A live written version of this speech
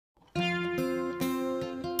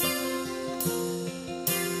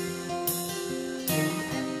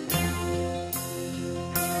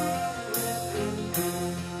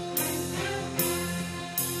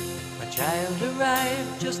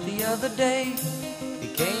other day. He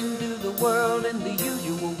came to the world in the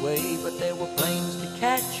usual way, but there were planes to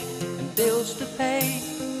catch and bills to pay.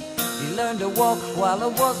 He learned to walk while I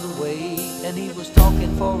was away, and he was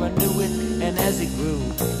talking for I knew it. And as he grew,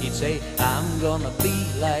 he'd say, I'm gonna be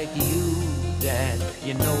like you, Dad.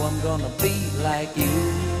 You know I'm gonna be like you.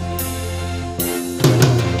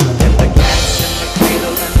 And the cat's in the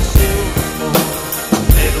cradle and the silver spoon,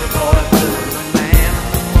 little boy blue and the man on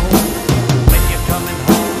the moon. When you're coming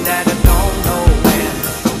home, Dad, I don't know when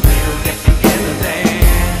we'll get together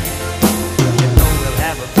then. You know we'll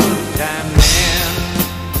have a good time then.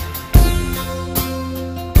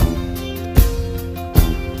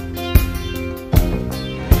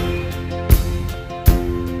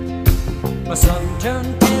 My son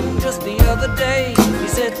turned 10 just the other day. He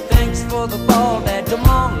said, thanks for the ball, Dad, come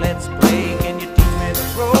on, let's play. Can you teach me to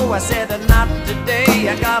throw? I said, not today,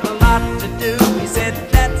 I got a lot to do. He said,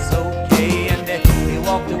 that's okay, and he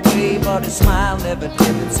walked away, but his smile never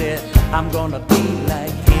dimmed and said, I'm gonna be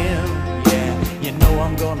like him, yeah, you know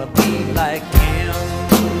I'm gonna be like him.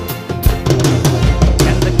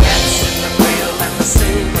 And the cat's in the cradle and the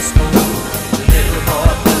silver spoon, the little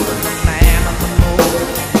boy blue and the man on the moon.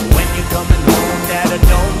 When you're coming home, Dad, I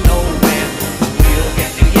don't know when we'll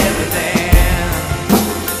get together then.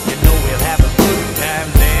 You know we'll have a good time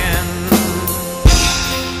then.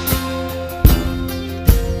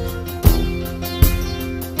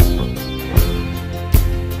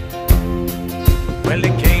 Well,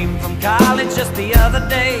 he came from college just the other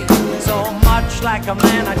day, so much like a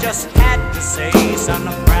man I just had to say, son,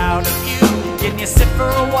 I'm proud of you. Can you sit for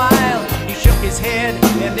a while? He shook his head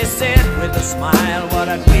and he said with a smile, what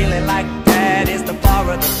I'd really like, Dad, is to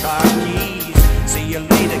borrow the car keys. See you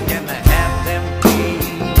later, can I have them please?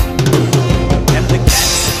 And the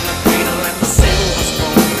cat's in the cradle and the silver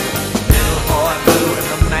spoon, little boy blue and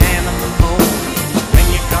the man on the moon. When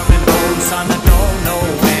you're coming home, son, I don't know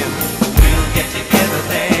when we'll get together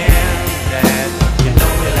then, Dad. You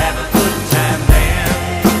know we'll have a good time then.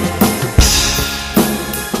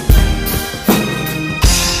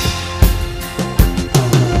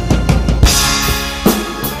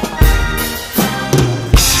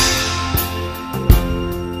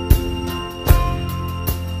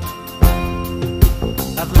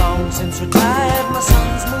 I've long since retired, my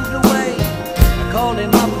son's moved away. I called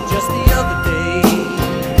him up just the other day.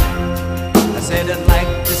 I said, I'd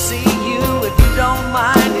like to see you if you don't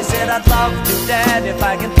mind. He said, I'd love to, Dad, if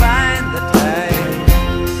I can find the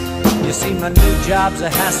time. You see, my new job's a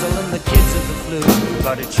hassle and the kids are the flu,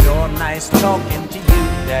 but it's sure nice talking to you,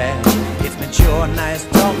 Dad. It's been sure nice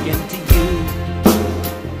talking to you.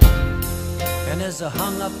 And as I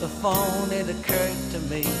hung up the phone, it occurred to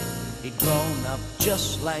me, he'd grown up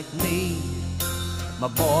just like me. My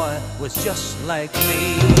boy was just like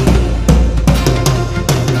me.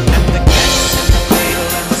 And the cat's in the cradle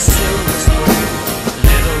and the silver spoon,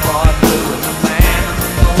 little boy blue.